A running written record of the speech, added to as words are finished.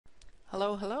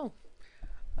Hello, hello.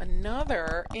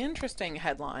 Another interesting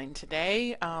headline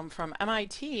today from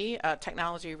MIT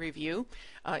Technology Review.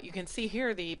 You can see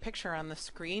here the picture on the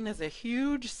screen is a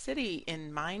huge city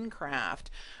in Minecraft.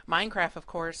 Minecraft, of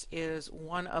course, is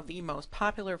one of the most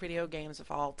popular video games of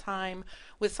all time,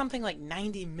 with something like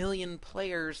 90 million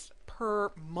players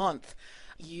per month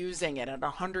using it and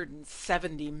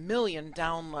 170 million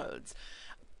downloads.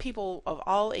 People of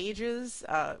all ages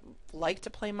like to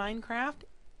play Minecraft.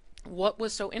 What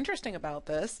was so interesting about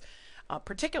this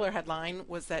particular headline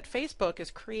was that Facebook is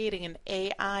creating an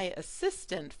AI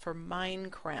assistant for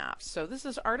Minecraft. So this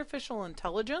is artificial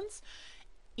intelligence,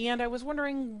 and I was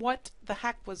wondering what the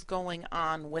heck was going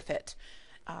on with it.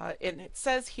 And it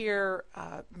says here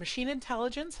machine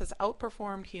intelligence has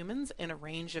outperformed humans in a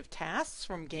range of tasks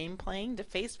from game playing to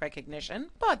face recognition.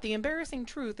 But the embarrassing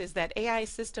truth is that AI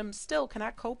systems still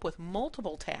cannot cope with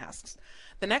multiple tasks.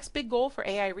 The next big goal for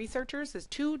AI researchers is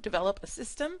to develop a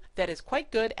system that is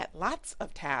quite good at lots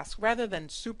of tasks rather than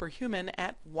superhuman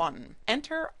at one.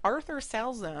 Enter Arthur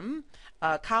Salzman,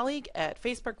 a colleague at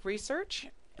Facebook Research.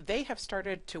 They have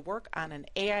started to work on an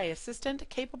AI assistant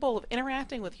capable of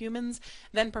interacting with humans,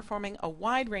 then performing a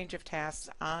wide range of tasks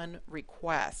on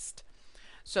request.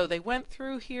 So they went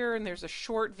through here, and there's a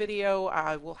short video.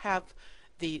 I will have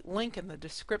the link in the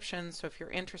description, so if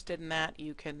you're interested in that,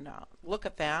 you can look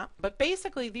at that. But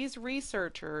basically, these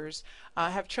researchers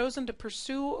have chosen to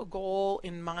pursue a goal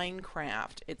in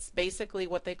Minecraft. It's basically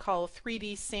what they call a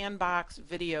 3D sandbox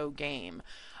video game.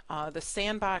 The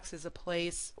sandbox is a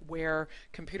place where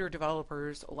computer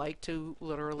developers like to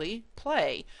literally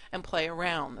play and play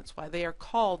around. That's why they are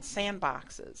called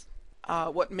sandboxes.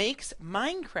 What makes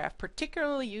Minecraft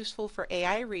particularly useful for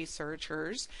AI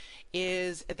researchers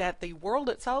is that the world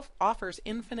itself offers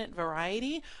infinite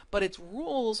variety, but its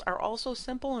rules are also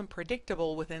simple and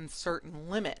predictable within certain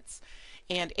limits.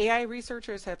 And AI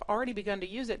researchers have already begun to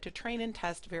use it to train and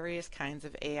test various kinds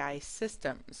of AI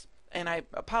systems. And I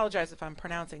apologize if I'm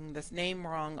pronouncing this name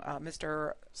wrong.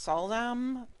 Mr.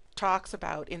 Salzam talks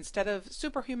about instead of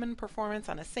superhuman performance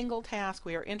on a single task,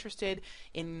 we are interested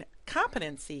in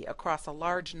competency across a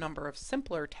large number of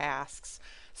simpler tasks,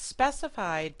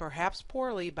 specified perhaps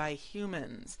poorly by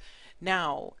humans.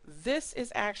 Now, this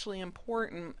is actually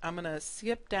important. I'm going to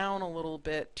skip down a little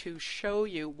bit to show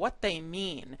you what they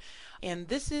mean. And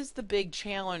this is the big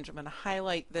challenge. I'm going to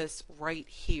highlight this right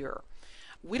here.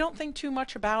 We don't think too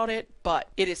much about it, but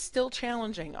it is still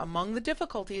challenging. Among the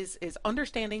difficulties is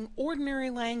understanding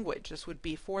ordinary language. This would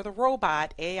be for the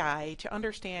robot AI to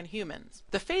understand humans.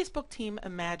 The Facebook team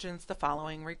imagines the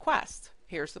following request.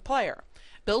 Here's the player.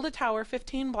 Build a tower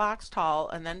 15 blocks tall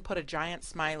and then put a giant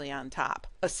smiley on top.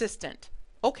 Assistant.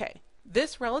 Okay,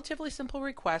 this relatively simple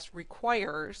request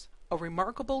requires a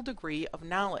remarkable degree of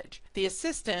knowledge. The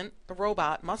assistant, the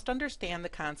robot, must understand the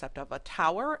concept of a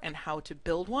tower and how to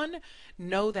build one,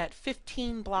 know that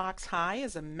 15 blocks high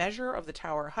is a measure of the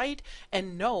tower height,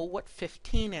 and know what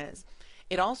 15 is.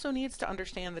 It also needs to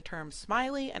understand the term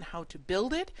smiley and how to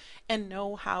build it, and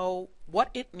know what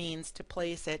it means to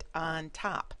place it on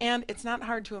top. And it's not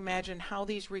hard to imagine how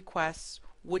these requests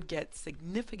would get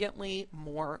significantly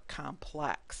more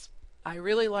complex. I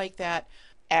really like that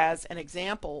as an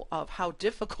example of how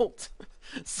difficult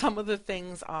some of the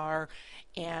things are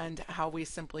and how we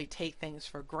simply take things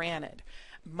for granted.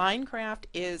 Minecraft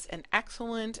is an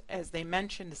excellent, as they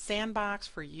mentioned, sandbox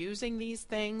for using these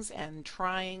things and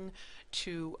trying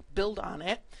to build on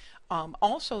it.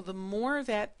 Also, the more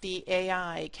that the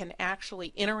AI can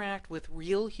actually interact with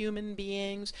real human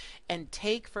beings and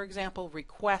take, for example,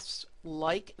 requests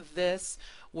like this,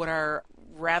 what are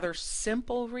rather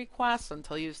simple requests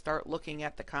until you start looking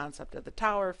at the concept of the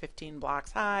tower, 15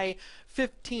 blocks high,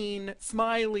 15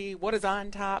 smiley, what does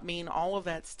on top mean, all of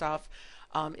that stuff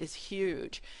is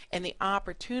huge. And the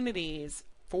opportunities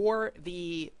for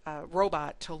the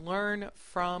robot to learn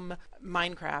from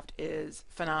Minecraft is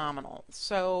phenomenal.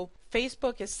 So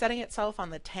Facebook is setting itself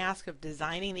on the task of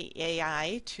designing the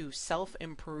AI to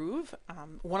self-improve.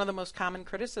 One of the most common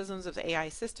criticisms of AI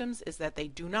systems is that they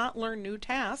do not learn new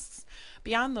tasks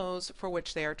beyond those for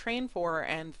which they are trained for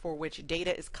and for which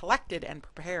data is collected and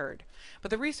prepared.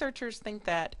 But the researchers think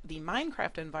that the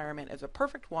Minecraft environment is a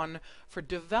perfect one for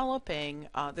developing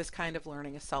this kind of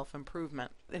learning as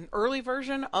self-improvement. An early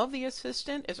version of the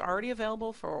assistant is already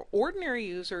available for ordinary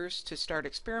users to start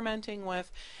experimenting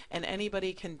with, and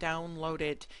anybody can download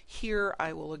it here.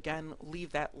 I will again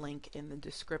leave that link in the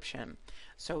description.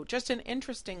 So just an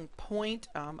interesting point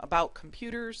about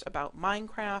computers, about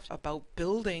Minecraft, about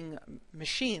building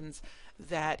machines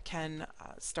that can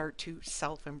start to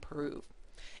self-improve.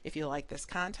 If you like this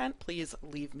content, please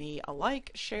leave me a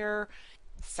like, share,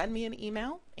 send me an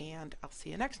email, and I'll see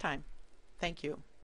you next time. Thank you.